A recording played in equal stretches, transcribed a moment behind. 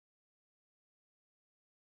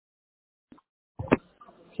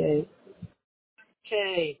Okay.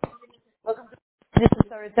 Okay. Welcome to this is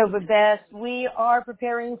Saratoga Best. We are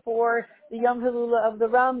preparing for the Yom Halula of the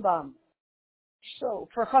Rambam. So,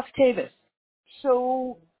 for Chaf Tevis.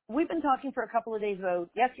 So, we've been talking for a couple of days about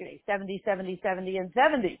yesterday, 70, 70, 70, and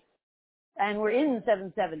 70. And we're in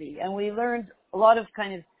 770. And we learned a lot of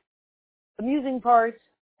kind of amusing parts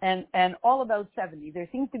and all about 70. There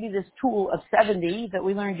seems to be this tool of 70 that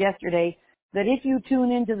we learned yesterday, that if you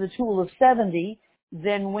tune into the tool of 70,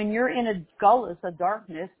 then when you're in a gullus, a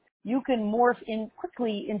darkness, you can morph in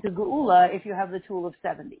quickly into Geula if you have the tool of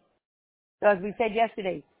 70. So as we said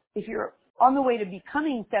yesterday, if you're on the way to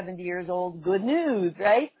becoming 70 years old, good news,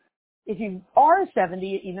 right? If you are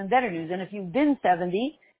 70, even better news. And if you've been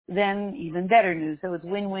 70, then even better news. So it's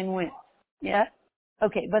win, win, win. Yeah?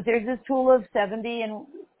 Okay, but there's this tool of 70, and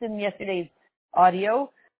it's in yesterday's audio.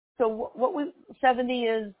 So what 70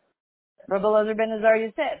 is, Rabbi Elazar ben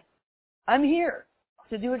Azariah said, I'm here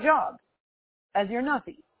to do a job as your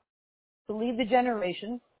Nasi, to lead the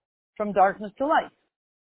generation from darkness to light,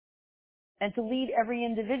 and to lead every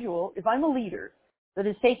individual. If I'm a leader that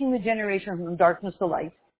is taking the generation from darkness to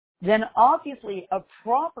light, then obviously a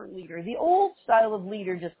proper leader, the old style of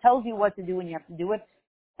leader just tells you what to do and you have to do it,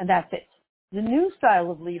 and that's it. The new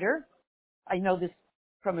style of leader, I know this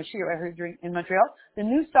from a shiur I heard in Montreal, the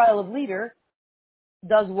new style of leader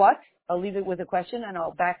does what? I'll leave it with a question and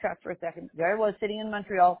I'll backtrack for a second. There I was sitting in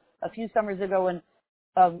Montreal a few summers ago, and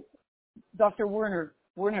Dr. Werner,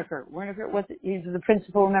 he's the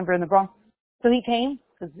principal, remember, in the Bronx. So he came,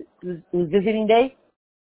 because it was visiting day,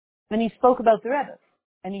 and he spoke about the Rebbe.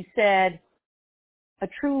 And he said, a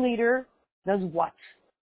true leader does what?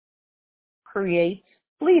 Creates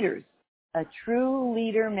leaders. A true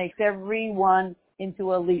leader makes everyone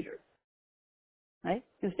into a leader. Right?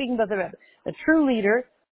 He's speaking about the Rebbe. A true leader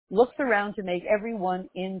looks around to make everyone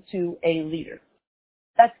into a leader.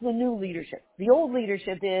 That's the new leadership. The old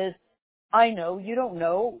leadership is, I know, you don't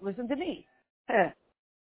know, listen to me.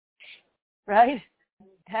 Right?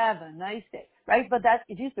 Have a nice day. Right? But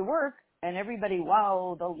it used to work, and everybody,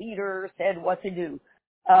 wow, the leader said what to do.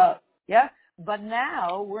 Yeah? But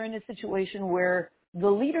now we're in a situation where the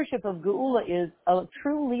leadership of Geula is a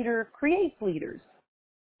true leader creates leaders.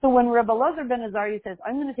 So when Rabbi Elazar ben Azariah says,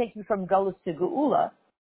 I'm going to take you from Gullus to Geula,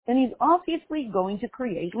 then he's obviously going to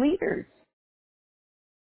create leaders.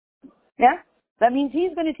 Yeah? That means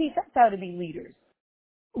he's going to teach us how to be leaders.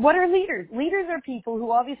 What are leaders? Leaders are people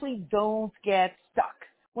who obviously don't get stuck.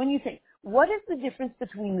 When you think, what is the difference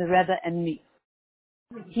between the Rebbe and me?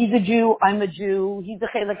 He's a Jew, I'm a Jew. He's a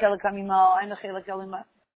Chelek Eloka Mimal, I'm a Chelek Eloka.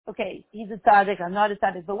 Okay, he's a tzaddik, I'm not a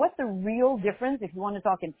tzaddik. But what's the real difference if you want to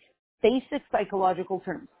talk in basic psychological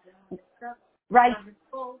terms? Right.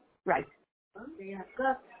 Right.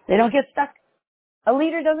 They don't get stuck. A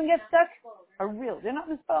leader doesn't get stuck. They're not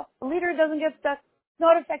misspelled. A leader doesn't get stuck.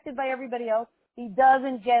 Not affected by everybody else. He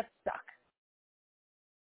doesn't get stuck.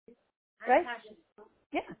 Right?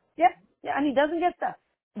 Yeah, and he doesn't get stuck.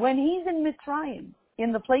 When he's in Mitzrayim,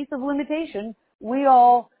 in the place of limitation, we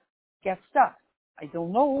all get stuck. I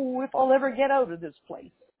don't know if I'll ever get out of this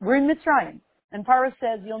place. We're in Mitzrayim. And Parah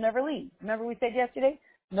says, you'll never leave. Remember we said yesterday?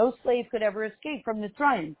 No slave could ever escape from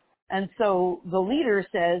Mitzrayim. And so the leader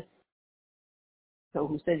says, so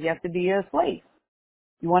who says you have to be a slave?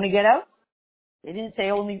 You want to get out? They didn't say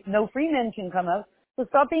only no free men can come out. So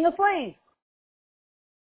stop being a slave.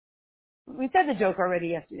 We said the joke already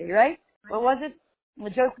yesterday, right? What was it? The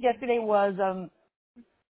joke yesterday was,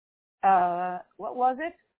 what was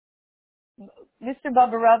it? Mr.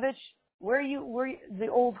 Babarovich, the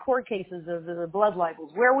old court cases of the blood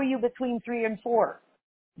libels, where were you between 3 and 4?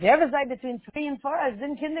 There was I between 3 and 4. I was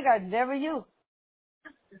in kindergarten. There were you.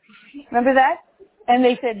 Remember that? And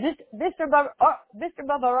they said, Mr.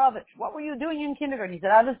 Babarovich, what were you doing in kindergarten? He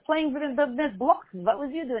said, I was playing with the blocks. What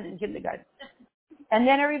was you doing in kindergarten? And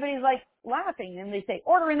then everybody's like laughing, and they say,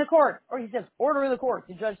 order in the court. Or he says, order in the court.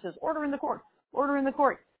 The judge says, order in the court. Order in the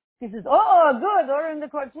court. He says, oh, good, order in the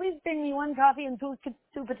court. Please bring me 1 coffee and 2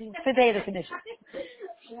 potato conditions.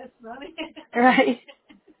 Right?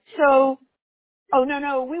 So, oh,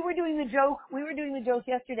 no, we were doing the joke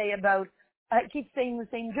yesterday about, I keep saying the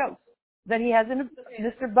same joke, that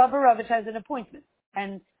Mr. Babarovich has an appointment.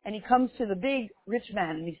 And he comes to the big rich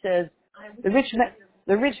man, and he says, the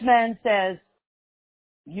rich man says,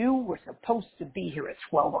 you were supposed to be here at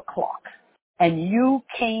 12 o'clock, and you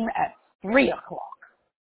came at 3 o'clock.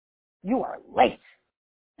 You are late.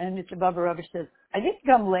 And Mr. Babarovich says, I didn't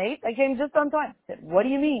come late. I came just on time. I said, what do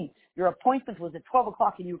you mean? Your appointment was at 12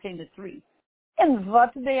 o'clock and you came at 3. And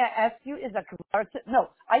what did I ask you is no,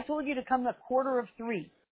 I told you to come at 2:45.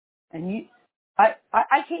 And I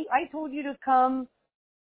told you to come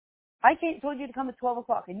told you to come at 12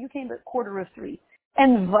 o'clock, and you came at 3:15.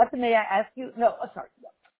 And what may I ask you? No, sorry. No.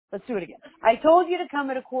 Let's do it again. I told you to come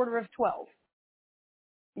at 12:15.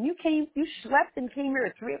 And you schlepped and came here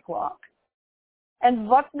at 3 o'clock. And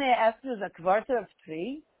what may I ask you is a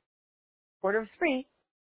 3:15, 3:15,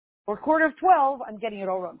 or 12:15. I'm getting it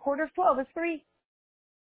all wrong. 12:15 is 3.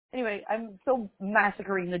 Anyway, I'm so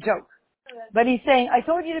massacring the joke. But he's saying, I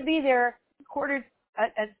told you to be there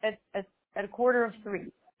at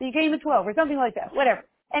 3:15. So you came at 12 or something like that. Whatever.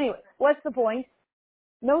 Anyway, what's the point?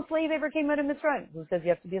 No slave ever came out of Mitzrayim. Who says you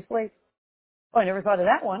have to be a slave? Oh, I never thought of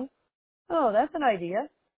that one. Oh, that's an idea.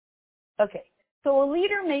 Okay. So a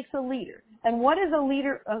leader makes a leader. And what is a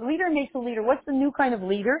leader? A leader makes a leader. What's the new kind of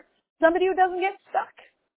leader? Somebody who doesn't get stuck.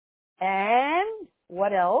 And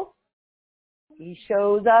what else? He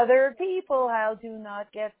shows other people how to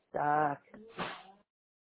not get stuck.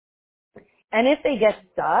 And if they get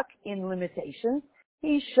stuck in limitations,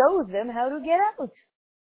 he shows them how to get out.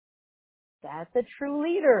 That's a true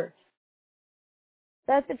leader.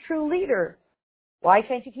 That's a true leader. Why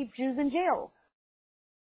can't you keep Jews in jail?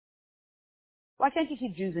 Why can't you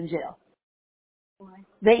keep Jews in jail?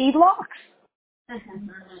 They eat lox.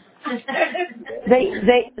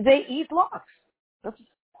 they eat lox.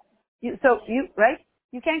 Right?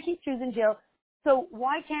 You can't keep Jews in jail. So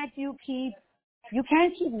why can't you keep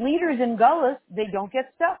leaders in Gullus? They don't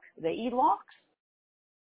get stuck. They eat lox.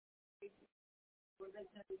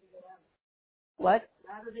 What?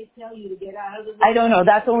 How do they tell you to get out? I don't know.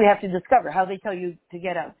 That's what we have to discover, how they tell you to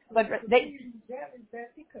get out. But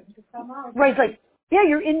right, like, yeah,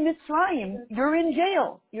 you're in Mitzrayim. You're in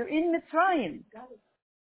jail. You're in Mitzrayim.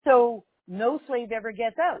 So no slave ever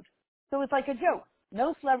gets out. So it's like a joke.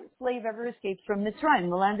 No slave ever escapes from Mitzrayim,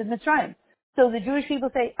 the land of Mitzrayim. So the Jewish people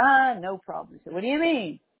say, no problem. So what do you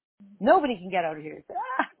mean? Nobody can get out of here. So,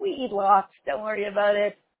 we eat lox. Don't worry about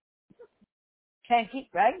it. Can't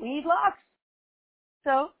keep, right? We eat lox.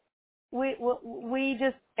 So we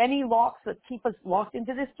just, any locks that keep us locked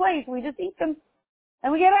into this place, we just eat them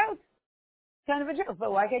and we get out. Kind of a joke.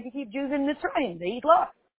 But why can't you keep Jews in Mitzrayim? They eat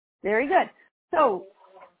locks. Very good. So,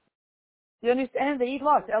 you understand? They eat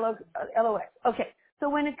lox. L-O-X. Okay. So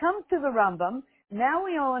when it comes to the Rambam, now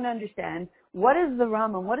we all understand what is the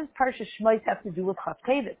Rambam, what does Parsha Shmos have to do with Chaf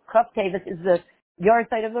Tevis? Chaf Tevis is the yard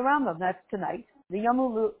site of the Rambam. That's tonight. The Yom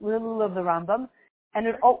Ha'Lul of the Rambam. And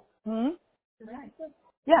it all, Tonight.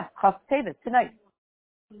 Yeah, Chaf Tevis, tonight.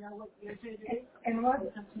 And what?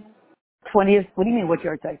 20th, what do you mean, what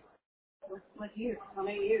yard site? What year? How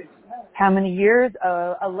many years? How many years?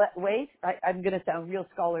 Wait, I'm going to sound real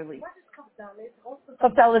scholarly. What is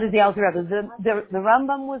Chaf Dalet? Is the Alter Rebbe. The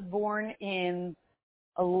Rambam was born in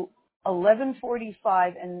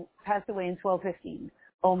 1145 and passed away in 1215.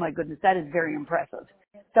 Oh my goodness, that is very impressive.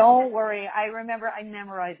 Don't worry, I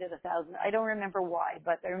memorized it 1,000. I don't remember why,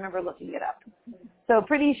 but I remember looking it up. So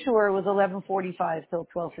pretty sure it was 1145 till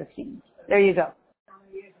 1215. There you go.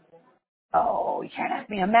 Oh, you can't ask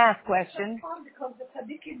me a math question.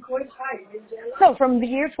 So from the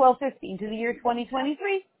year 1215 to the year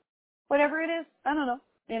 2023, whatever it is, I don't know,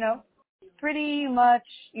 pretty much,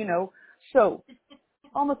 so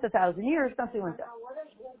almost 1,000 years, something like that.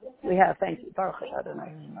 We have, thank you.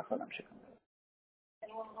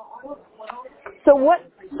 So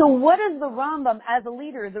what is the Rambam as a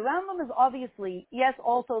leader? The Rambam is obviously, yes,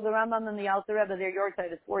 also the Rambam and the Alter Rebbe, their yard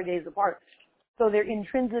site is 4 days apart. So they're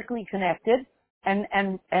intrinsically connected, and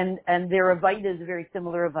their Avaida is a very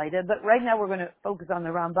similar Avaida. But right now we're going to focus on the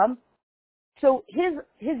Rambam. So his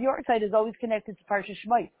yard site is always connected to Parsha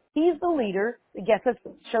Shmos. He's the leader that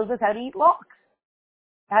shows us how to eat lox,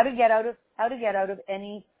 how to get out of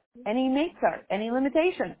any mitzvah, any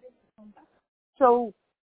limitation. So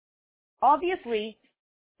obviously,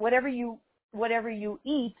 whatever you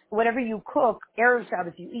eat, whatever you cook, Erev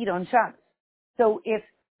Shabbos, you eat on Shabbos. So if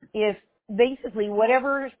basically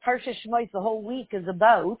whatever Parsha Shmos the whole week is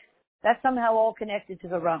about, that's somehow all connected to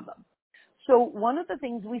the Rambam. So one of the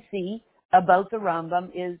things we see about the Rambam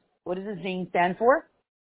is, what does his name stand for?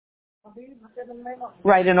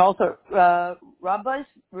 Right, and also Rabbis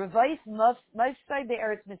Revice Mavsai the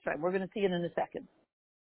Eretz Mitzrayim. We're going to see it in a second.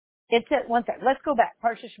 It's at one second. Let's go back.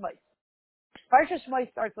 Parsha Shmos. Parsha Shmos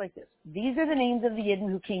starts like this. These are the names of the Yidden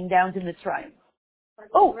who came down to Mitzrayim.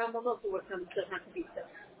 Oh, Rambam also worked on himself not to be sad.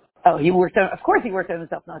 Oh, of course he worked on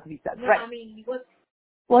himself not to be sad. No, right. I mean, he was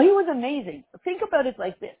amazing. Think about it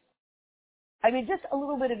like this. I mean, just a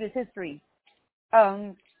little bit of his history.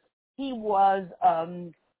 He was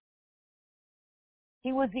the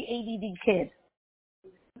ADD kid.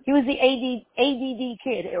 He was the ADD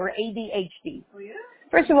kid, or ADHD. Oh, yeah?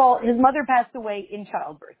 First of all, his mother passed away in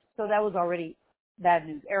childbirth, so that was already bad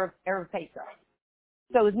news, Erev Pesach.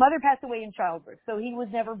 So his mother passed away in childbirth. So he was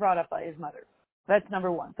never brought up by his mother. That's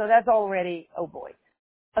number one. So that's already, oh boy.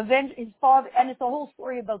 His father, and it's a whole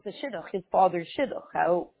story about the shidduch, his father's shidduch,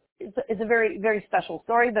 how it's a very, very special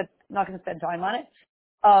story, but I'm not going to spend time on it.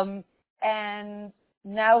 And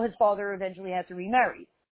now his father eventually had to remarry.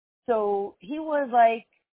 So he was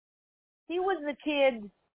the kid,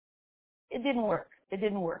 it didn't work. It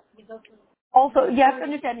didn't work. Also, you have to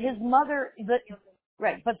understand, his mother,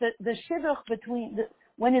 right, but the shidduch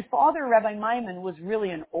when his father, Rabbi Maimon, was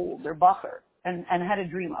really an older bacher and had a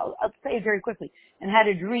dream, I'll say it very quickly, and had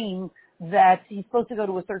a dream that he's supposed to go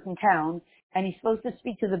to a certain town and he's supposed to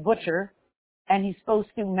speak to the butcher and he's supposed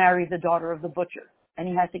to marry the daughter of the butcher and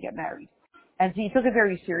he has to get married. And so he took it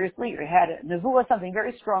very seriously, or he had a nevuah, something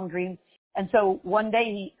very strong dream. And so one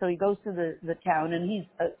day he goes to the town and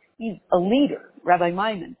he's a leader, Rabbi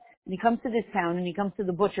Maimon. And he comes to this town and he comes to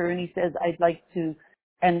the butcher and he says, I'd like to,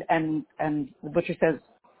 and the butcher says,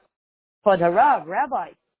 Kvod Harav, Rabbi,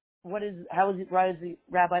 why is the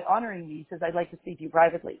rabbi honoring me? He says, I'd like to speak to you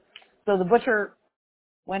privately. So the butcher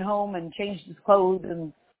went home and changed his clothes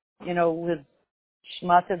and, his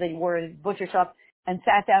shmata that he wore in his butcher shop and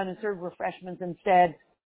sat down and served refreshments and said,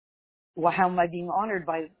 well, how am I being honored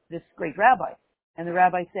by this great rabbi? And the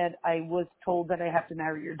rabbi said, I was told that I have to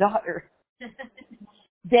marry your daughter.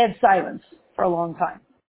 Dead silence for a long time.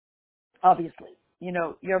 Obviously,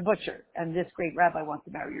 you're a butcher and this great rabbi wants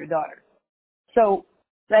to marry your daughter. So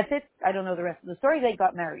that's it. I don't know the rest of the story. They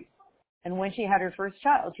got married. And when she had her first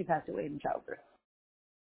child, she passed away in childbirth.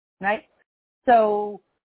 Right? So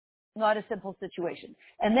not a simple situation.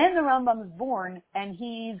 And then the Rambam is born and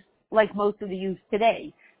he's like most of the youth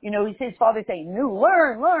today. He sees his father saying, "No,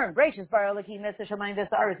 learn, gracious Bar Elohim, Mesa Shamayim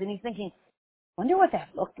V'Sa'aretz," and he's thinking, wonder what that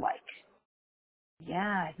looked like.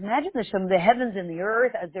 Yeah, imagine the heavens and the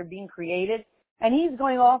earth as they're being created. And he's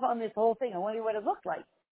going off on this whole thing. I wonder what it looked like.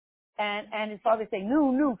 And his father saying,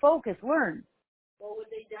 no, focus, learn. What would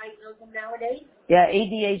they diagnose him nowadays? Yeah,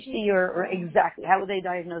 ADHD or exactly. How would they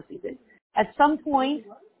diagnose it? At some point,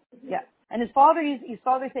 yeah. And his father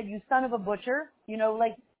said, you son of a butcher,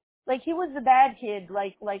 like he was the bad kid,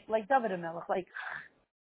 like David HaMelech, like,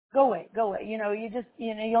 go away.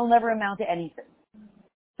 You'll never amount to anything.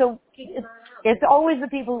 So it's always the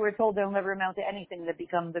people who are told they'll never amount to anything that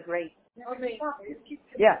become the great.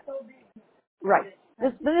 Yeah. Right.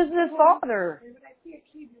 This is his father.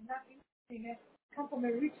 Come from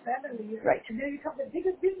a rich family. Right. And then you become the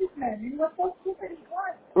biggest businessman. And you were so stupid and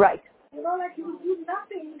quiet. Right. Like he would do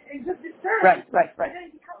nothing and just disturb. Right. And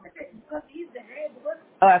then he becomes because he's the head.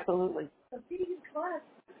 Oh, absolutely. So sitting in class.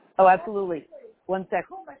 Oh, absolutely. 1 sec. I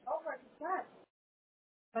call myself like class.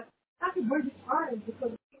 But happy birthday time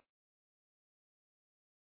because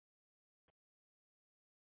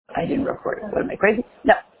I didn't record it. What am I, crazy?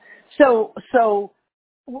 No. So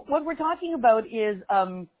what we're talking about is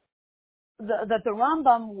that the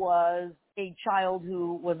Rambam was a child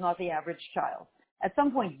who was not the average child. At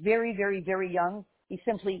some point, very, very, very young, he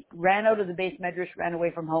simply ran out of the base medrash, ran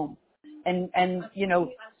away from home. And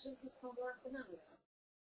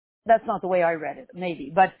that's not the way I read it,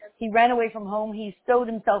 maybe. But he ran away from home. He stowed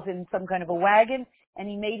himself in some kind of a wagon, and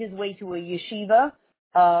he made his way to a yeshiva,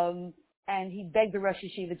 and he begged the Rosh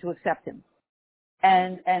Yeshiva to accept him.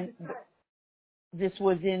 And this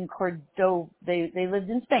was in Cordova. They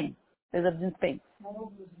lived in Spain.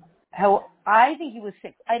 How I think he was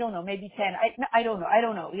 6. I don't know, maybe 10. I don't know.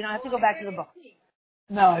 I have to go back to the book.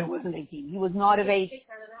 No, he wasn't 18. He was not of age.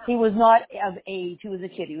 He was not of age. He was a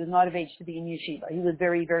kid. He was not of age to be in yeshiva. He was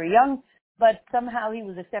very, very young, but somehow he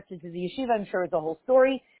was accepted to the yeshiva. I'm sure it's a whole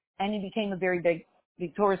story, and he became a very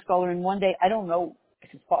big Torah scholar. And one day, I don't know if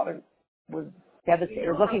his father was devastated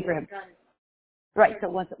or looking for him. Right. So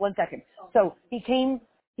one second. So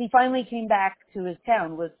he finally came back to his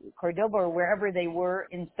town, was Cordoba or wherever they were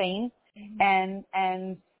in Spain,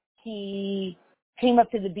 and he came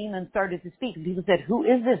up to the beam and started to speak. And people said, "Who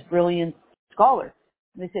is this brilliant scholar?"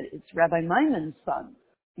 And they said, "It's Rabbi Maimon's son."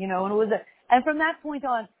 And it was and from that point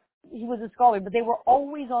on, he was a scholar. But they were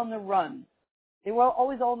always on the run. They were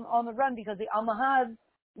always on the run because the Almohads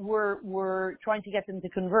were trying to get them to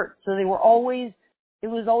convert. So it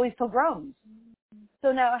was always pogroms.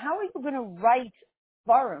 So now, how are you going to write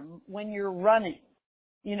Svarim when you're running?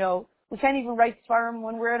 We can't even write Svarim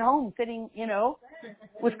when we're at home sitting,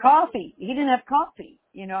 with coffee. He didn't have coffee.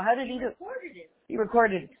 How did he do it? He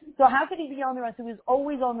recorded it. So how could he be on the run? So he was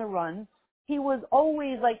always on the run. He was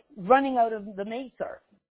always like running out of the Meitzar.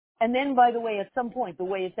 And then, by the way, at some point, the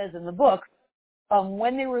way it says in the book,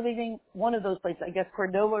 when they were leaving one of those places, I guess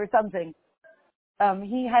Cordova or something,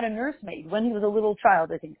 he had a nursemaid when he was a little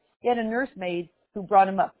child, I think. He had a nursemaid who brought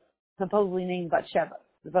him up, supposedly named Batsheva,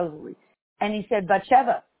 supposedly. And he said,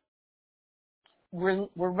 Batsheva, we're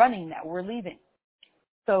running now, we're leaving.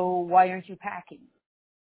 So why aren't you packing?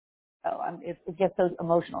 Oh, it gets so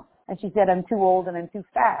emotional. And she said, I'm too old and I'm too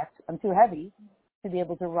fat, I'm too heavy to be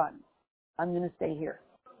able to run. I'm going to stay here.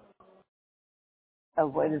 Oh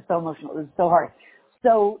boy, it was so emotional. It was so hard.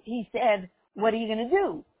 So he said, what are you going to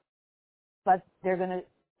do? But they're going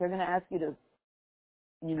to ask you to,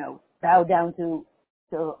 bow down to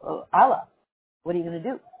Allah. What are you going to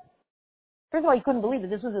do? First of all, he couldn't believe it.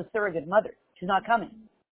 This was a surrogate mother. She's not coming.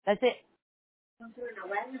 That's it.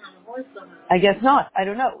 I guess not. I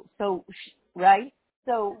don't know. So, right?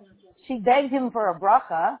 So she begged him for a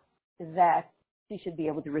bracha that she should be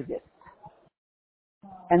able to resist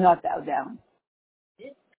and not bow down.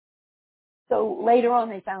 So later on,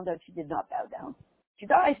 they found out she did not bow down. She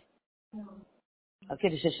died. Okay,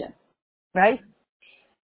 Kiddush Hashem, right?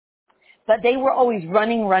 But they were always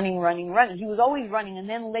running. He was always running. And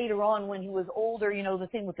then later on, when he was older, the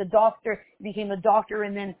thing with the doctor, he became a doctor,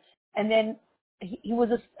 and then he was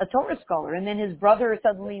a Torah scholar. And then his brother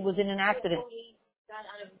suddenly was in an accident.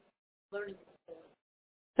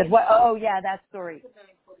 But what? Oh yeah, that story.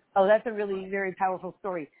 Oh, that's a really very powerful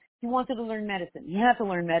story. He wanted to learn medicine. He had to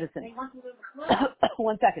learn medicine.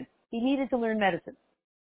 1 second. He needed to learn medicine.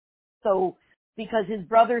 So, because his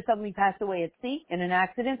brother suddenly passed away at sea in an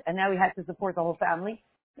accident, and now he had to support the whole family.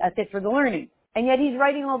 That's it for the learning. And yet he's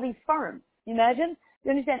writing all these farms. You imagine?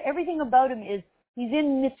 You understand? Everything about him is, he's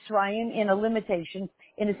in Mitzrayim, in a limitation,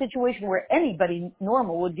 in a situation where anybody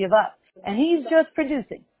normal would give up. And he's just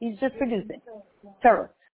producing.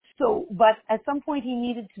 Terror. So, but at some point he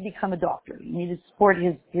needed to become a doctor. He needed to support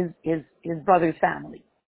his brother's family.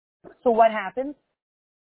 So what happened?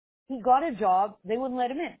 He got a job. They wouldn't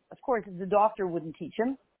let him in. Of course, the doctor wouldn't teach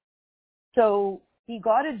him. So he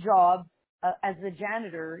got a job as a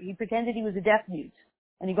janitor. He pretended he was a deaf mute.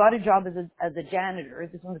 And he got a job as a janitor.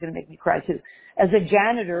 This one's going to make me cry too. As a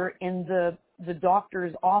janitor in the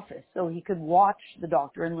doctor's office, so he could watch the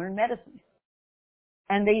doctor and learn medicine.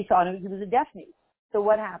 And they thought he was a deaf mute. So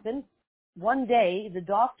what happened? One day, the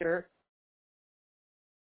doctor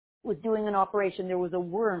was doing an operation. There was a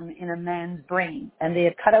worm in a man's brain, and they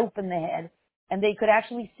had cut open the head, and they could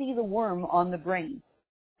actually see the worm on the brain.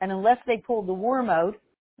 And unless they pulled the worm out,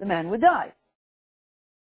 the man would die.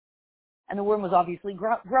 And the worm was obviously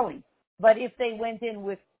growing. But if they went in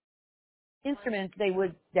with instruments, they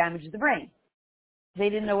would damage the brain. They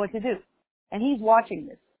didn't know what to do. And he's watching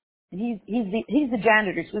this. And he's the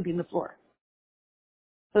janitor sweeping the floor.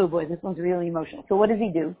 Oh boy, this one's really emotional. So what does he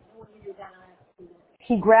do?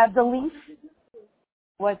 He grabs a leaf.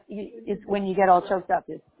 It's when you get all choked up,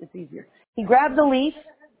 it's easier. He grabs a leaf.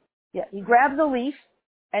 Yeah, he grabs a leaf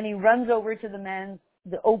and he runs over to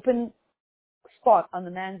the open spot on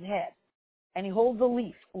the man's head. And he holds the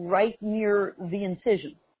leaf right near the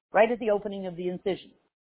incision, right at the opening of the incision.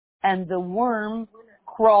 And the worm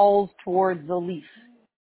crawls towards the leaf.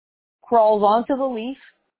 Crawls onto the leaf,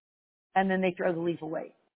 and then they throw the leaf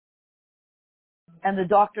away. And the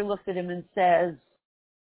doctor looks at him and says,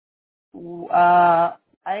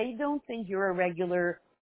 I don't think you're a regular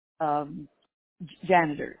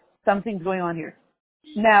janitor. Something's going on here.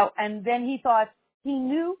 Now, and then he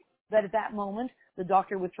knew that at that moment, the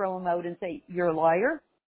doctor would throw him out and say, you're a liar.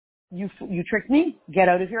 You tricked me. Get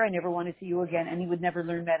out of here. I never want to see you again. And he would never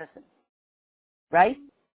learn medicine. Right?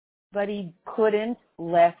 But he couldn't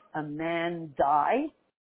let a man die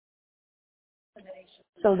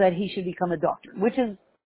so that he should become a doctor, which is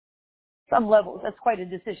some levels. That's quite a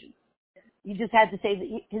decision. He just had to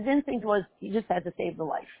his instinct was he just had to save the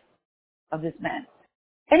life of this man.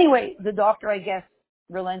 Anyway, the doctor, I guess,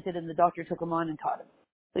 relented, and the doctor took him on and taught him.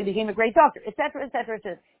 So he became a great doctor, etc., etc.,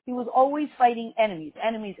 etc. He was always fighting enemies.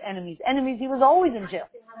 He was always in jail.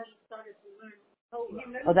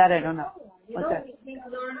 Oh, that I don't know. What's that?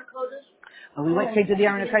 Oh, we went straight to the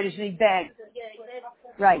Aaron Kodesh and he begged.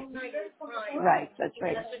 Right. That's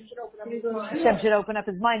right. Hashem should open up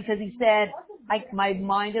his mind because he said, my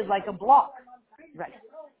mind is like a block.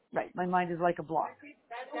 Right. My mind is like a block.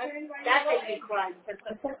 That made me cry.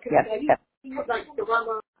 Yes.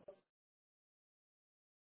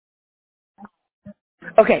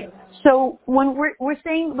 Okay, so when we're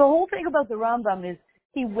saying the whole thing about the Rambam is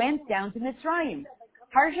he went down to Mitzrayim.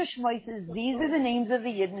 Parsha Shmos says these are the names of the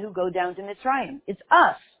Yidden who go down to Mitzrayim. It's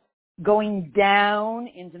us going down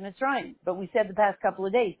into Mitzrayim. But we said the past couple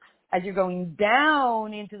of days, as you're going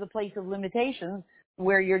down into the place of limitations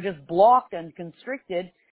where you're just blocked and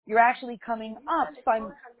constricted, you're actually coming up.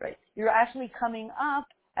 You're actually coming up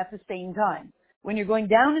at the same time. When you're going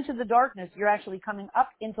down into the darkness, you're actually coming up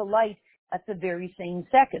into light at the very same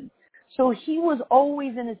second. So he was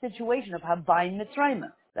always in a situation of Habayim Mitzrayim.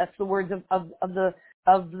 That's the words of the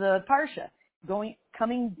Parsha.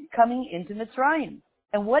 Coming into Mitzrayim.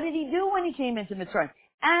 And what did he do when he came into Mitzrayim?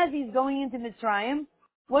 As he's going into Mitzrayim,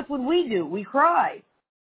 what would we do? We cry.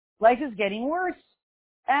 Life is getting worse.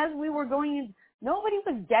 As we were going in, nobody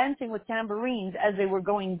was dancing with tambourines as they were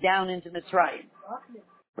going down into Mitzrayim.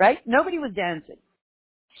 Right? Nobody was dancing.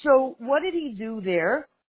 So what did he do there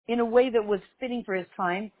in a way that was fitting for his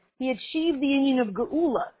time? He achieved the union of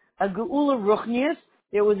Geula, a Geula Ruchnius.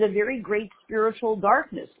 There was a very great spiritual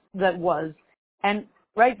darkness that was, and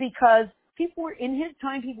right, because people were, in his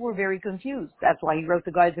time, people were very confused. That's why he wrote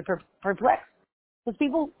the Guide to Perplexed, because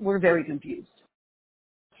people were very confused.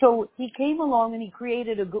 So he came along and he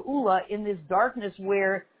created a Geula in this darkness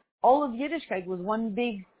where all of Yiddishkeit was one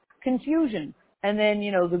big confusion. And then,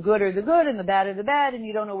 the good are the good and the bad are the bad, and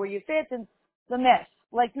you don't know where you fit, and the mess,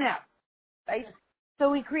 like now, right?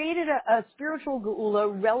 So he created a spiritual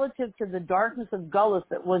Geula relative to the darkness of Gullus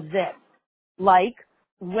that was then. Like,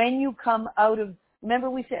 when you come out of, remember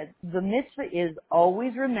we said, the mitzvah is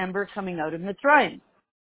always remember coming out of Mitzrayim.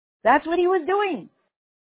 That's what he was doing.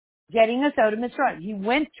 Getting us out of Mitzrayim. He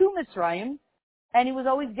went to Mitzrayim, and he was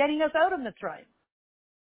always getting us out of Mitzrayim.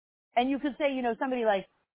 And you could say, if somebody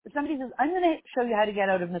says, I'm going to show you how to get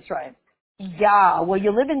out of Mitzrayim. Yeah, well, you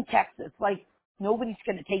live in Texas. Like, nobody's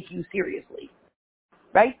going to take you seriously.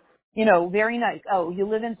 Right? Very nice. Oh, you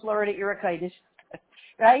live in Florida, you're a Kaddish.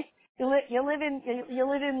 Right? You live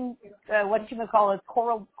in whatchamacallit,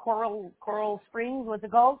 Coral Springs, what's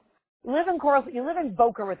it called? You live in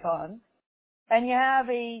Boca Raton, and you have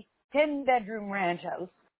a 10-bedroom ranch house,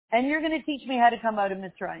 and you're going to teach me how to come out of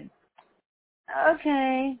Mitzrayim.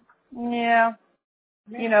 Okay. Yeah.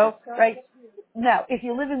 Right? Now, if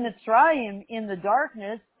you live in Mitzrayim in the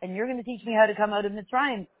darkness, and you're going to teach me how to come out of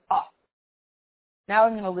Mitzrayim, now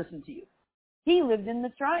I'm going to listen to you. He lived in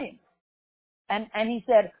Mitzrayim. And he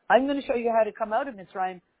said, I'm going to show you how to come out of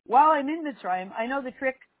Mitzrayim. While I'm in Mitzrayim, I know the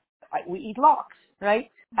trick. We eat lox, right?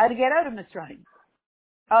 How to get out of Mitzrayim.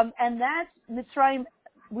 And that's Mitzrayim.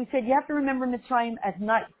 We said you have to remember Mitzrayim at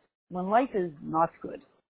night when life is not good.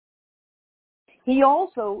 He's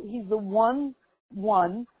the one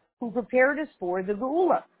who prepared us for the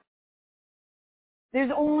Geula.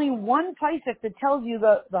 There's only one pasuk that tells you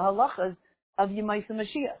the halachas of Yemaisa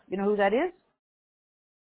Mashiach. You know who that is?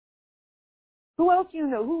 Who else do you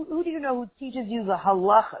know? Who do you know who teaches you the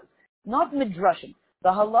halachas? Not midrashim. The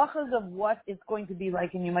halachas of what it's going to be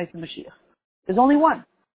like in Yemaisa Mashiach. There's only one.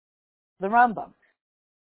 The Rambam.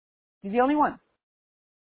 He's the only one.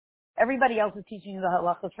 Everybody else is teaching you the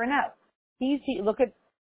halachas for now. Look at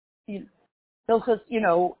Hilchos,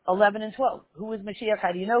 11 and 12. Who is Mashiach?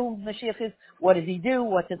 How do you know who Mashiach is? What does he do?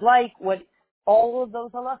 What's it like? All of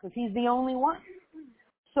those halachas. He's the only one.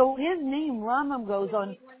 So his name, Rambam, goes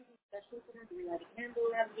on.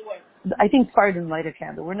 I think Spartan light a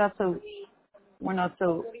candle. We're not so.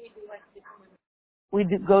 We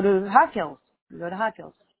go to Hot Hills.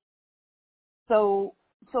 So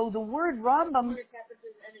the word Rambam.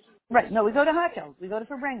 Right. No, we go to Hot Hills. We go to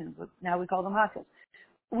Farbrengen. Now we call them Hot Hills.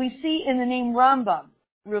 We see in the name Rambam,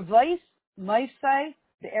 Revais, Maisai,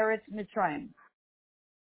 the Eretz Mitzrayim.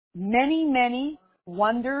 Many, many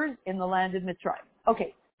wonders in the land of Mitzrayim.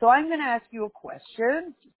 Okay, so I'm going to ask you a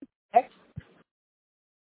question.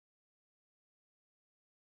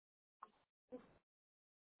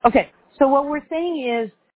 Okay, so what we're saying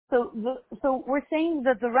is, we're saying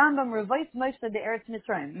that the Rambam Revais, Maisai, the Eretz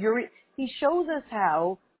Mitzrayim. He shows us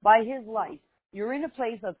how, by his life, you're in a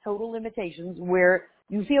place of total limitations where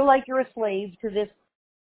you feel like you're a slave to this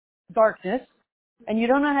darkness, and you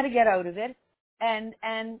don't know how to get out of it, and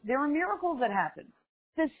there are miracles that happen.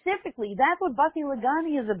 Specifically, that's what Basi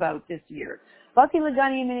Lagani is about this year. Basi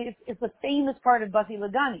Lagani, it's a famous part of Basi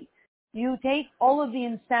Lagani. You take all of the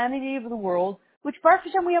insanity of the world, which Baruch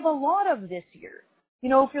Hashem we have a lot of this year.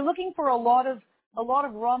 If you're looking for a lot of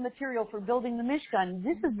raw material for building the Mishkan,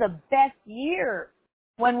 this is the best year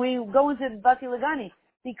when we go into Basi Lagani,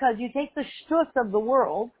 because you take the shtus of the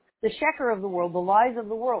world, the sheker of the world, the lies of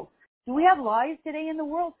the world. Do we have lies today in the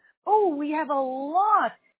world? Oh, we have a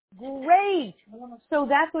lot. Great. So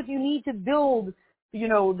that's what you need to build.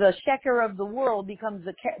 The sheker of the world becomes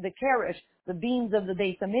the kerish, the beams of the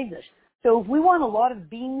Beis Hamikdash. So if we want a lot of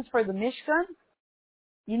beams for the Mishkan,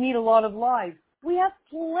 you need a lot of lies. We have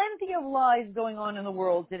plenty of lies going on in the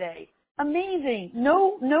world today. Amazing.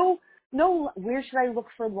 No, where should I look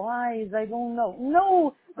for lies? I don't know.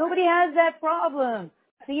 No, nobody has that problem.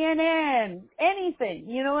 CNN, anything.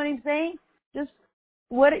 You know what I'm saying? Just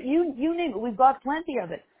you name it. We've got plenty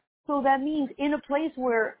of it. So that means in a place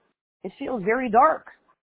where It feels very dark.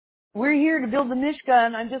 We're here to build the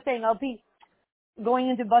Mishkan. I'm just saying, I'll be going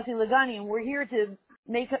into Basi Lagani, and we're here to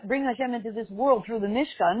bring Hashem into this world through the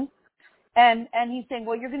Mishkan. And he's saying,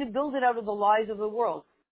 well, you're going to build it out of the lies of the world.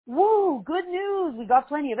 Woo! Good news. We got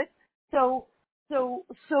plenty of it. So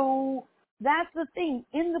that's the thing.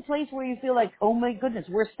 In the place where you feel like, oh my goodness,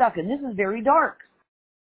 we're stuck, and this is very dark.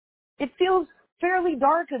 It feels fairly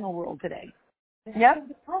dark in the world today. Yep.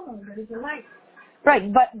 The problem that is a light.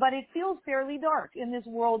 Right, but it feels fairly dark in this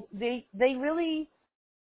world. They really,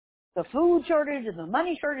 the food shortage and the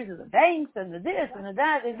money shortage and the banks and the this and the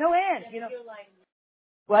that, there's no end, you know.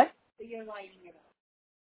 What? You're lighting it up.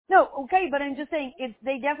 No, okay, but I'm just saying,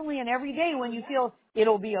 they definitely, and every day when you feel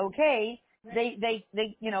it'll be okay, they,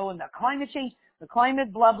 you know, and the climate change, the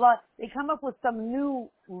climate blah blah, they come up with some new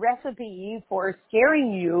recipe for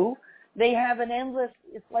scaring you. They have an endless,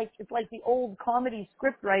 it's like the old comedy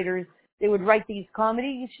script writers. They would write these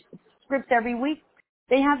comedy scripts every week.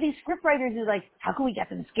 They have these script writers who's like, how can we get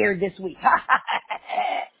them scared this week?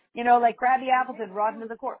 You know, like Krabby Appleton, rotten to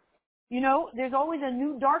the core. You know, there's always a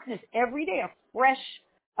new darkness every day,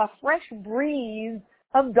 a fresh breeze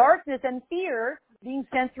of darkness and fear being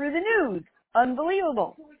sent through the news.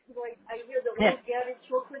 Unbelievable. 2 weeks ago, I hear the Yeah. world gathered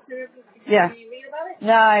chocolate. Yeah. Do you read about it?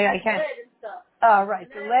 No, I can't. Lead and stuff. Oh, right.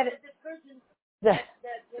 And So then let it. the detergents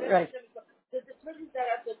Right. the detergents that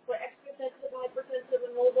are for extra sensitive, hypersensitive,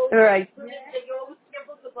 and all those Right. detergents that you're always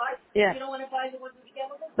careful to buy. Yeah. You don't want to buy the ones with the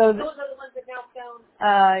chemicals. So Those are the ones that now found.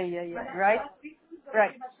 yeah. Right.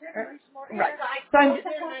 Right. Right. So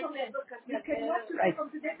You can watch it right. from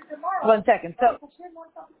today to tomorrow. 1 second. So,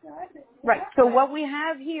 right. So what we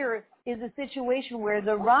have here is a situation where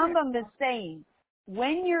the Rambam is saying,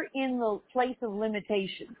 when you're in the place of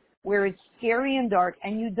limitation, where it's scary and dark,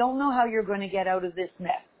 and you don't know how you're going to get out of this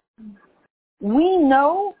mess, we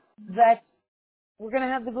know that we're going to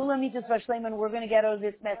have the Gula Mitzvah Shleim, and we're going to get out of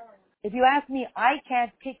this mess. If you ask me, I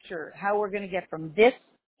can't picture how we're going to get from this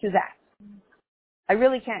to that. I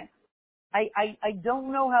really can't. I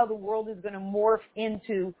don't know how the world is going to morph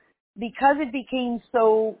into, because it became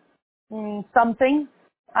so something.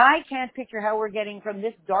 I can't picture how we're getting from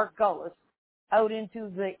this dark gullus out into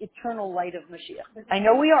the eternal light of Mashiach. I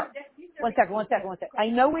know we are. One second. I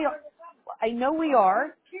know we are. I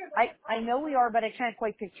know we are, but I can't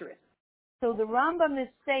quite picture it. So the Rambam is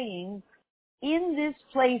saying, in this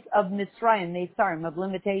place of Mitzrayim, Netzarim, of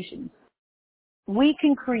limitations, we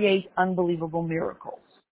can create unbelievable miracles.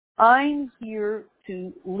 I'm here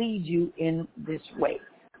to lead you in this way.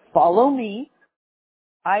 Follow me.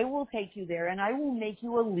 I will take you there, and I will make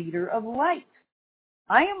you a leader of light.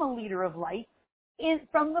 I am a leader of light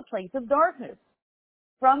from the place of darkness.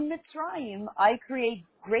 From Mitzrayim, I create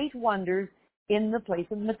great wonders in the place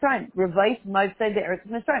of Mitzrayim. Revice Ma'aseh Be'eretz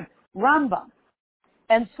Mitzrayim. Rambam.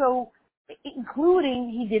 And so, including,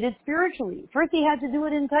 he did it spiritually. First, he had to do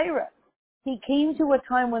it in Torah. He came to a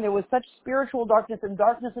time when there was such spiritual darkness in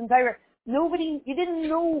Torah. You didn't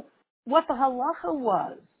know what the halacha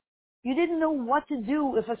was. You didn't know what to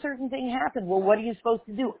do if a certain thing happened. Well, what are you supposed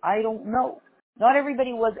to do? I don't know. Not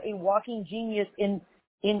everybody was a walking genius in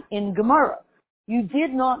Gemara. You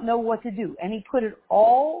did not know what to do. And he put it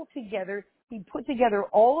all together. He put together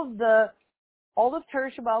all of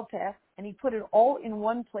Torah Shebaal Peh, and he put it all in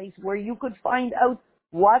one place where you could find out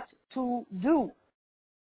what to do.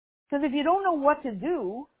 Because if you don't know what to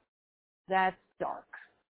do, that's dark.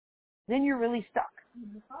 Then you're really stuck.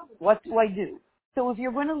 What do I do? So if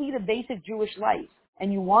you're going to lead a basic Jewish life,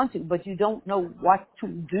 and you want to, but you don't know what to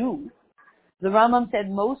do, the Rambam said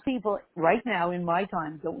most people right now in my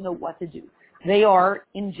time don't know what to do. They are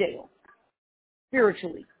in jail,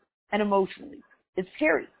 spiritually and emotionally. It's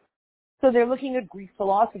scary. So they're looking at Greek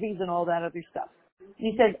philosophies and all that other stuff.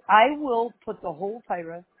 He said, I will put the whole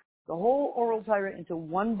Torah, the whole oral Torah into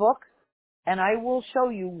one book, and I will show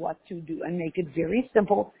you what to do and make it very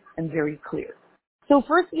simple and very clear. So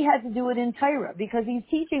first he had to do it in Torah because he's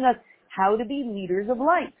teaching us how to be leaders of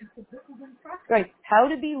light. Right. How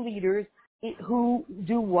to be leaders who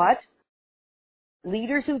do what?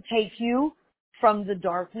 Leaders who take you from the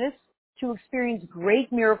darkness to experience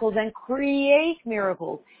great miracles and create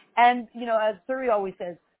miracles. And, you know, as Suri always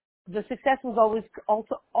says, the success was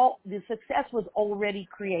already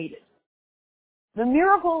created. The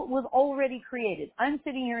miracle was already created. I'm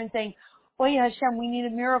sitting here and saying, oh yeah, Hashem, we need a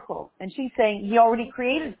miracle. And she's saying, he already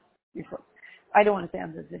created it. I don't want to say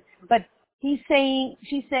I'm this, but she's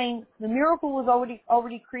saying, the miracle was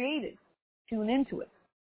already created. Tune into it.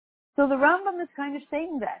 So the Rambam is kind of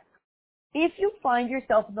saying that. If you find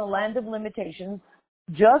yourself in the land of limitations,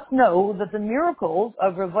 just know that the miracles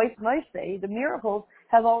of Revice Ma'aseh, the miracles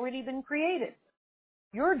have already been created.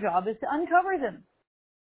 Your job is to uncover them.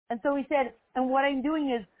 And so he said, and what I'm doing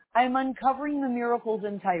is I'm uncovering the miracles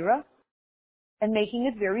in Torah and making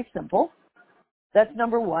it very simple. That's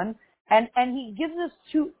number one. And he gives us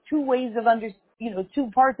two ways of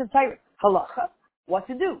two parts of Torah. Halacha, what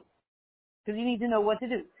to do. Because you need to know what to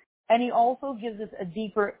do. And he also gives us a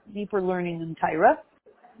deeper learning in Torah.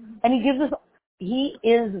 And he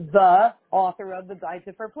is the author of the Guide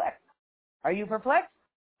to Perplex. Are you perplexed?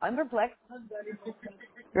 I'm perplexed.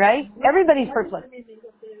 Right? Everybody's perplexed.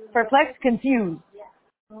 Perplexed, confused.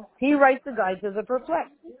 He writes the Guide to the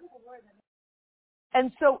Perplexed.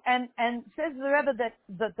 And so, and says the Rebbe that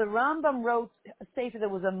the Rambam wrote a sefer that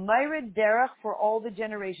was a Myrid Derech for all the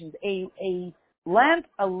generations. A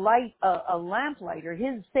lamplighter.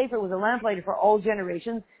 His sefer was a lamplighter for all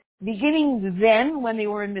generations, beginning then when they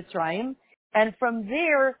were in Mitzrayim. And from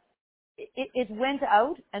there, it went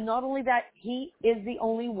out, and not only that, he is the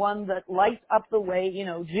only one that lights up the way,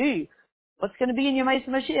 gee, what's going to be in Yemais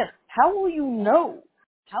Mashiach? How will you know?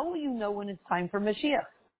 How will you know when it's time for Mashiach?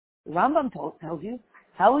 The Rambam tells you.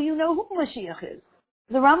 How will you know who Mashiach is?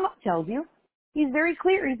 The Rambam tells you. He's very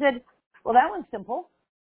clear. He said, well, that one's simple.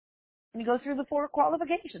 And he goes through the 4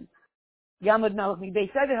 qualifications. Yamud Melech mi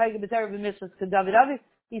Beis David, Hayyeh B'Torah B'Mitzvos K'David Avi.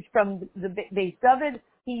 He's from the Beis David.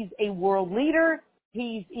 He's a world leader.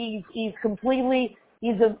 He's a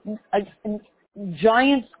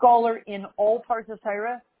giant scholar in all parts of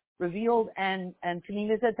Torah, revealed and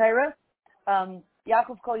Pnimis at Torah.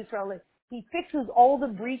 Yaakov Kol Yisrael. He fixes all the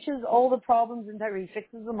breaches, all the problems in Torah. He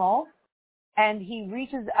fixes them all, and he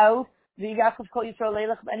reaches out the Yaakov Kol Yisrael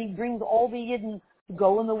Leilach, and he brings all the Yidden to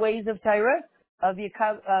go in the ways of Torah. Of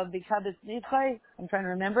Yekabetz Nidchai, I'm trying to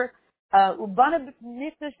remember. Ubana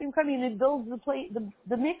Mikdash Bimkami, and it builds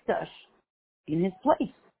the Mikdash in his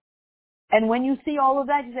place. And when you see all of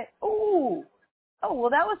that, you say, oh, well,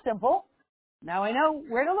 that was simple. Now I know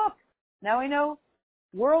where to look. Now I know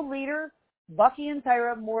world leader, Bucky and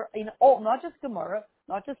Tyra, more in all, not just Gemara,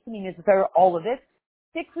 not just Pnimis Tyra, all of it.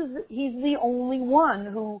 He's the only one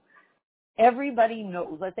who everybody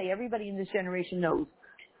knows. Let's say everybody in this generation knows.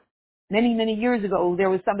 Many, many years ago, there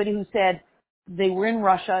was somebody who said they were in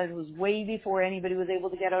Russia. It was way before anybody was able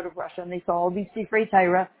to get out of Russia, and they saw all these Sifrei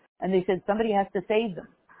Torah, and they said somebody has to save them.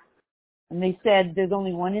 And they said there's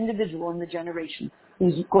only one individual in the generation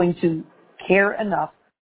who's going to care enough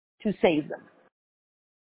to save them.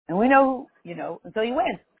 And we know, and so he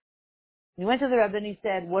went. He went to the Rebbe and he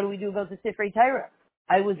said, what do we do about the Sifrei Torah?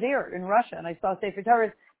 I was there in Russia and I saw Sefer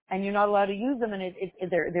Torah, and you're not allowed to use them, and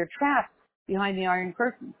they're trapped behind the Iron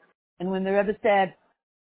Curtain. And when the Rebbe said,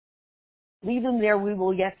 leave them there, we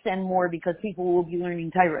will yet send more because people will be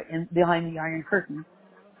learning Torah behind the Iron Curtain.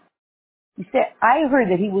 He said, I heard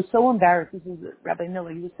that he was so embarrassed. This is Rabbi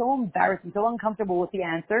Miller. He was so embarrassed and so uncomfortable with the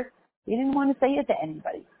answer. He didn't want to say it to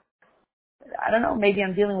anybody. I don't know, maybe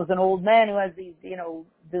I'm dealing with an old man who has these,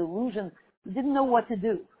 delusions. He didn't know what to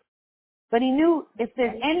do. But he knew if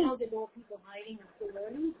there's any... There were people hiding and still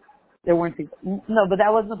learning? There weren't people. No, but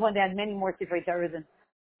that wasn't the point. They had many more Sifrei Torah than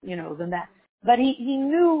that. But he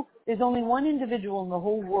knew there's only one individual in the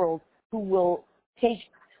whole world who will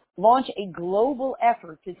launch a global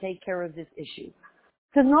effort to take care of this issue.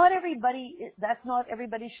 Because that's not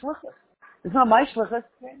everybody's shlichus. It's not my shlichus.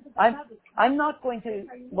 I'm not going to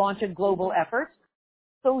launch a global effort.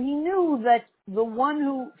 So he knew that the one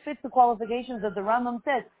who fits the qualifications that the Rambam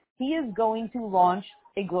says, he is going to launch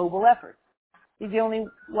a global effort. He's the only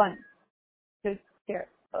one to care.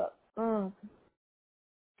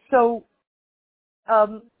 So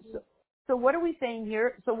what are we saying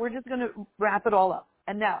here? So we're just going to wrap it all up.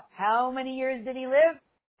 And now, how many years did he live?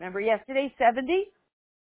 Remember yesterday, 70?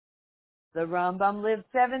 The Rambam lived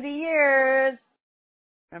 70 years.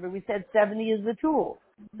 Remember we said 70 is the tool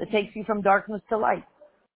that takes you from darkness to light.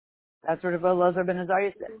 That's what Elazar ben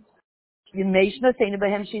Azariah said.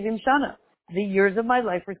 The years of my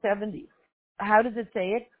life were 70. How does it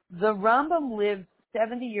say it? The Rambam lived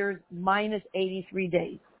 70 years minus 83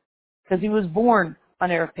 days. Because he was born on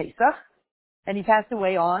Erev Pesach, and he passed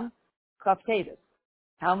away on Chaf Teves.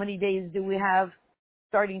 How many days do we have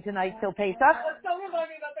starting tonight till Pesach?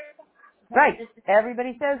 Right.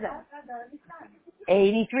 Everybody says that.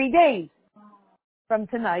 83 days from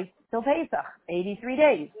tonight till Pesach. 83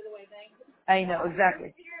 days. I know,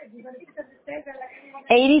 exactly.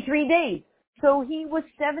 83 days. So he was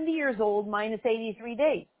 70 years old minus 83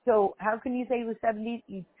 days. So how can you say he was 70?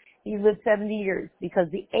 He lived 70 years because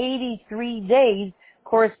the 83 days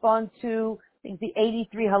correspond to, I think, the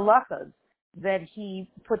 83 halachas that he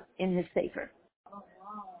put in his sefer.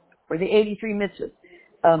 Or the 83 mitzvahs.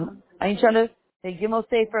 Ein Shana, the Gimel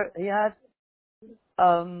Sefer, he had,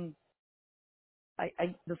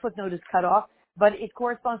 the footnote is cut off, but it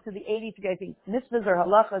corresponds to the 83, I think, mitzvahs or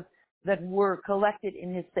halachas that were collected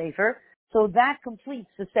in his sefer. So that completes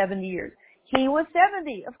the 70 years. He was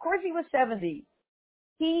 70. Of course he was 70.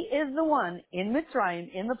 He is the one in Mitzrayim,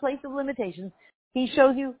 in the place of limitations. He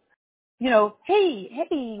shows you,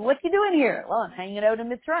 hey, what you doing here? Well, I'm hanging out in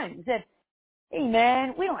Mitzrayim. He said, hey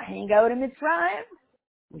man, we don't hang out in Mitzrayim.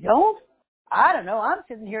 We don't? I don't know. I'm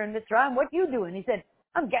sitting here in Mitzrayim. What you doing? He said,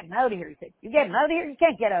 I'm getting out of here. He said, you getting out of here? You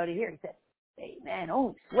can't get out of here. He said, hey man,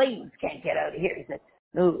 only slaves can't get out of here. He said,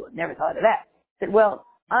 no, never thought of that. He said, well,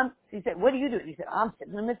 he said, what are you doing? He said, I'm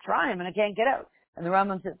sitting in Mitzrayim and I can't get out. And the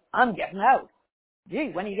Rambam says, I'm getting out.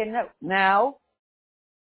 Gee, when are you getting out? Now.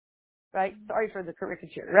 Right? Sorry for the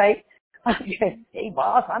caricature, right? Hey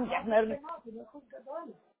boss, I'm getting out of it.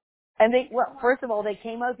 And first of all, they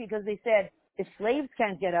came out because they said, if slaves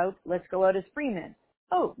can't get out, let's go out as free men.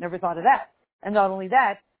 Oh, never thought of that. And not only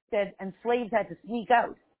that, and slaves had to sneak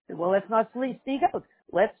out. Said, well, let's not sneak out.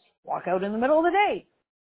 Let's walk out in the middle of the day.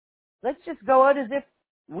 Let's just go out as if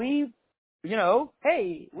we,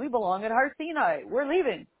 hey, we belong at Har Sinai. We're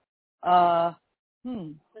leaving. So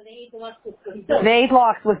they ate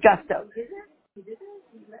lox with gusto.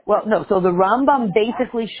 Well, no, so the Rambam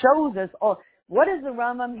basically shows us, what is the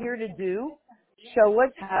Rambam here to do? Show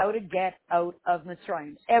us how to get out of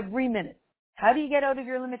Mitzrayim every minute. How do you get out of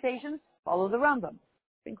your limitations? Follow the Rambam.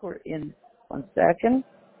 I think we're in 1 second.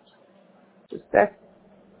 Just a sec.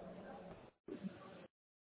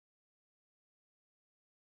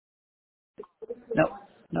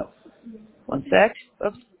 No. 1 sec.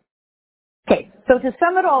 Oops. Okay, so to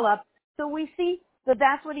sum it all up, so we see that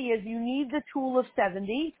that's what he is. You need the tool of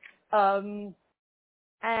 70.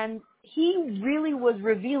 And he really was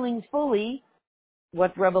revealing fully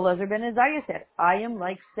what Rebbe Lezer ben Azariah said. I am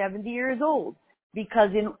like 70 years old. Because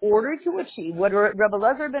in order to achieve what Rebbe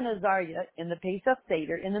Lezer ben Azariah in the Pesach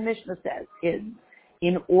Seder, in the Mishnah says, is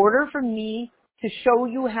in order for me to show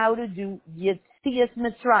you how to do Yetzias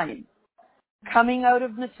Mitzrayim, coming out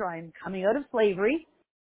of Mitzrayim, coming out of slavery,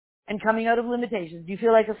 and coming out of limitations. Do you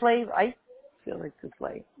feel like a slave? I feel like a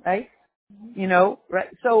slave, right? Right?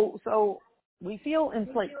 So we feel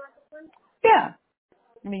enslaved. Yeah.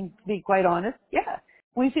 I mean, to be quite honest, yeah.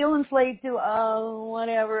 We feel enslaved to,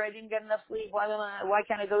 whatever, I didn't get enough sleep, why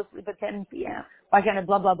can't I go to sleep at 10 p.m.? Why can't I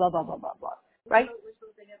blah, blah, blah, blah, blah, blah, blah. Right?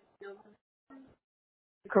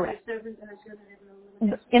 Correct.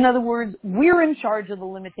 In other words, we're in charge of the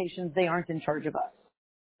limitations, they aren't in charge of us.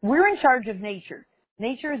 We're in charge of nature.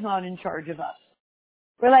 Nature is not in charge of us.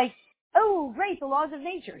 We're like, oh, great, the laws of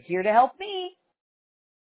nature, here to help me.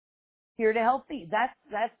 Here to help me. That's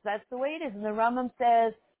the way it is. And the Rambam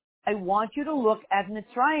says, I want you to look at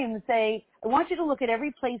Mitzrayim and say, I want you to look at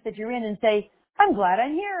every place that you're in and say, I'm glad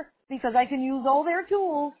I'm here because I can use all their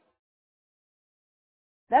tools.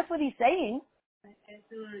 That's what he's saying. I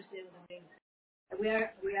still understand what I mean. We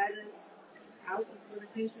are out of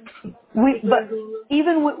limitations. But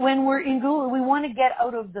even when we're in Gula, we want to get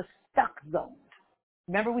out of the stuck zone.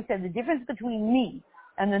 Remember we said the difference between me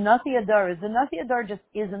and the Nasi Adar is the Nasi Adar just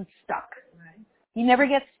isn't stuck. Right. He never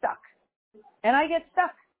gets stuck. And I get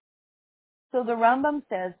stuck. So the Rambam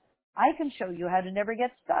says, I can show you how to never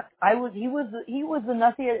get stuck. He was the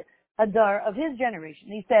Nasi Adar of his generation.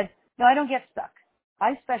 He said, no, I don't get stuck.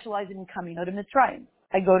 I specialize in coming out of Mitzrayim.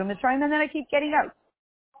 I go to Mitzrayim and then I keep getting out.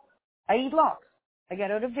 I eat lox. I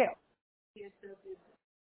get out of jail.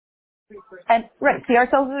 And right, see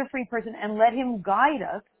ourselves as a free person and let him guide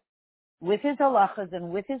us with his halachas and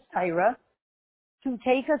with his Torah to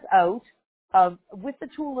take us out of, with the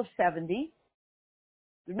tool of 70.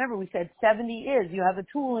 Remember we said 70 is, you have a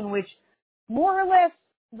tool in which more or less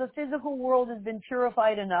the physical world has been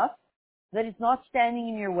purified enough that it's not standing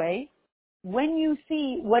in your way. When you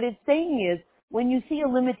see, what it's saying is, when you see a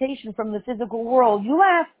limitation from the physical world, you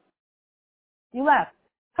laugh. You laugh.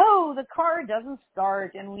 Oh, the car doesn't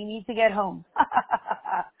start and we need to get home.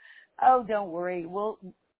 Oh, don't worry.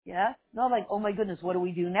 Yeah, not like, oh my goodness, what do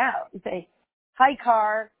we do now? You say, hi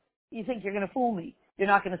car, you think you're going to fool me. You're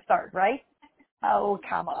not going to start, right? Oh,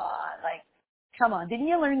 come on. Didn't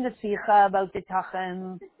you learn the sikha about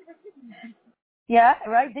bitachon? Yeah,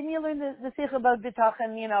 right? Didn't you learn the sikha about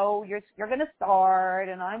bitachon? You're going to start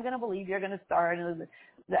and I'm going to believe you're going to start. And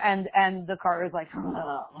the car is like,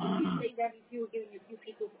 oh. Did you say that if you were giving a few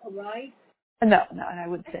people a ride? No, and I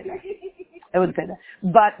wouldn't say that. I wouldn't say that.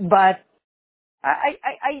 But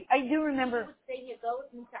I do remember.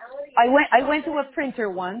 I went to a printer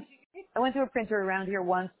once. I went to a printer around here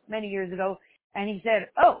once, many years ago, and he said,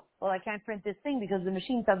 "Oh, well, I can't print this thing because the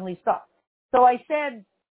machine suddenly stopped." So I said,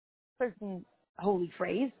 certain holy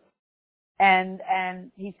phrase,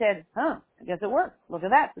 And he said, I guess it worked. Look at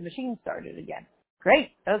that. The machine started again.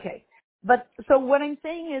 Great. Okay. But so what I'm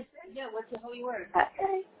saying is, what's the holy word?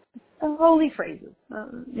 Holy phrases.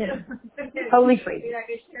 Holy phrases. You're not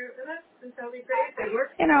going to share it with us? This holy phrase? They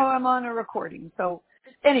work? I'm on a recording. So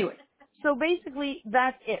anyway, so basically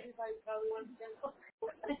that's it.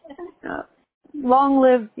 Long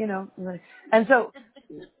live, and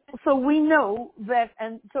so we know that,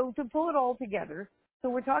 and so to pull it all together, so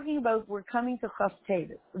we're talking about, we're coming to Chaf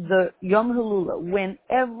Tevet, the Yom Halula, when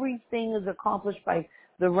everything is accomplished by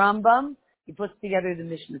the Rambam. He puts together the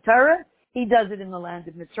Mishnah Torah. He does it in the land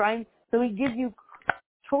of Mitzrayim. So he gives you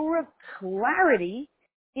Torah clarity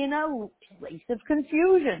in a place of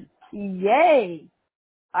confusion. Yay!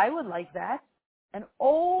 I would like that. And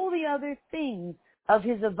all the other things of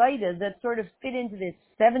his Avaida that sort of fit into this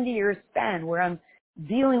 70-year span where I'm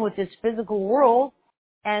dealing with this physical world.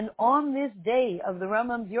 And on this day of the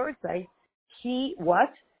Rambam's Yortzeit, he,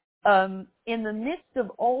 in the midst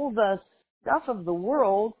of all the stuff of the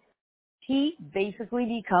world, he basically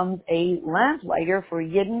becomes a lamplighter for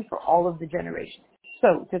Yidden for all of the generations.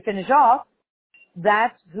 So, to finish off,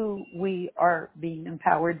 that's who we are being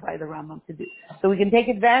empowered by the Rambam to do. So we can take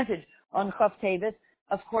advantage on Chaf Tevet.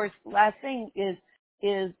 Of course, last thing is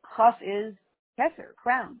Chaf is Keser,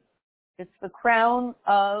 crown. It's the crown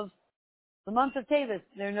of the month of Tevet.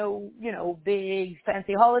 There are no, big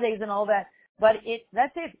fancy holidays and all that, but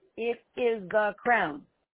that's it. It is the crown.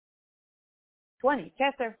 20,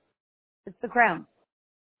 Keser. It's the crown.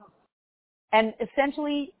 And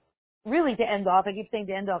essentially, really to end off, I keep saying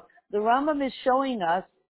to end off, the Rambam is showing us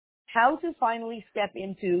how to finally step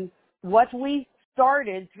into what we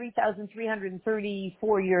started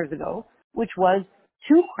 3,334 years ago, which was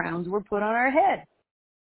 2 crowns were put on our head.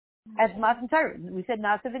 At Matan Torah, we said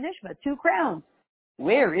Nasa v'Nishma, 2 crowns.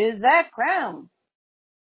 Where is that crown?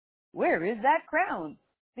 Where is that crown?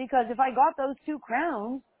 Because if I got those 2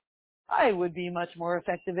 crowns, I would be much more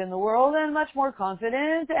effective in the world and much more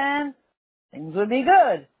confident, and things would be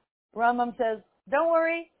good. Rambam says, don't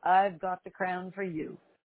worry, I've got the crown for you.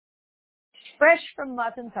 Fresh from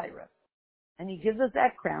Matan Torah. And he gives us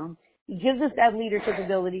that crown. He gives us that leadership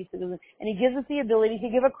ability, and he gives us the ability to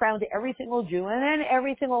give a crown to every single Jew and then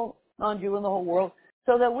every single non-Jew in the whole world,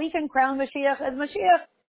 so that we can crown Mashiach as Mashiach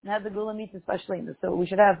and have the Gula Mitzvah Shleima. So we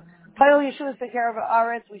should have Payol Yeshua Sekerav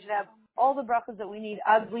Aretz. We should have all the brachas that we need,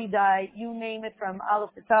 Adli Dai, you name it, from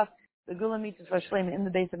Aleph to Taf, the Gula Mitzvah Shleima in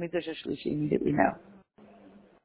the base of Mikdash Shlishi immediately now.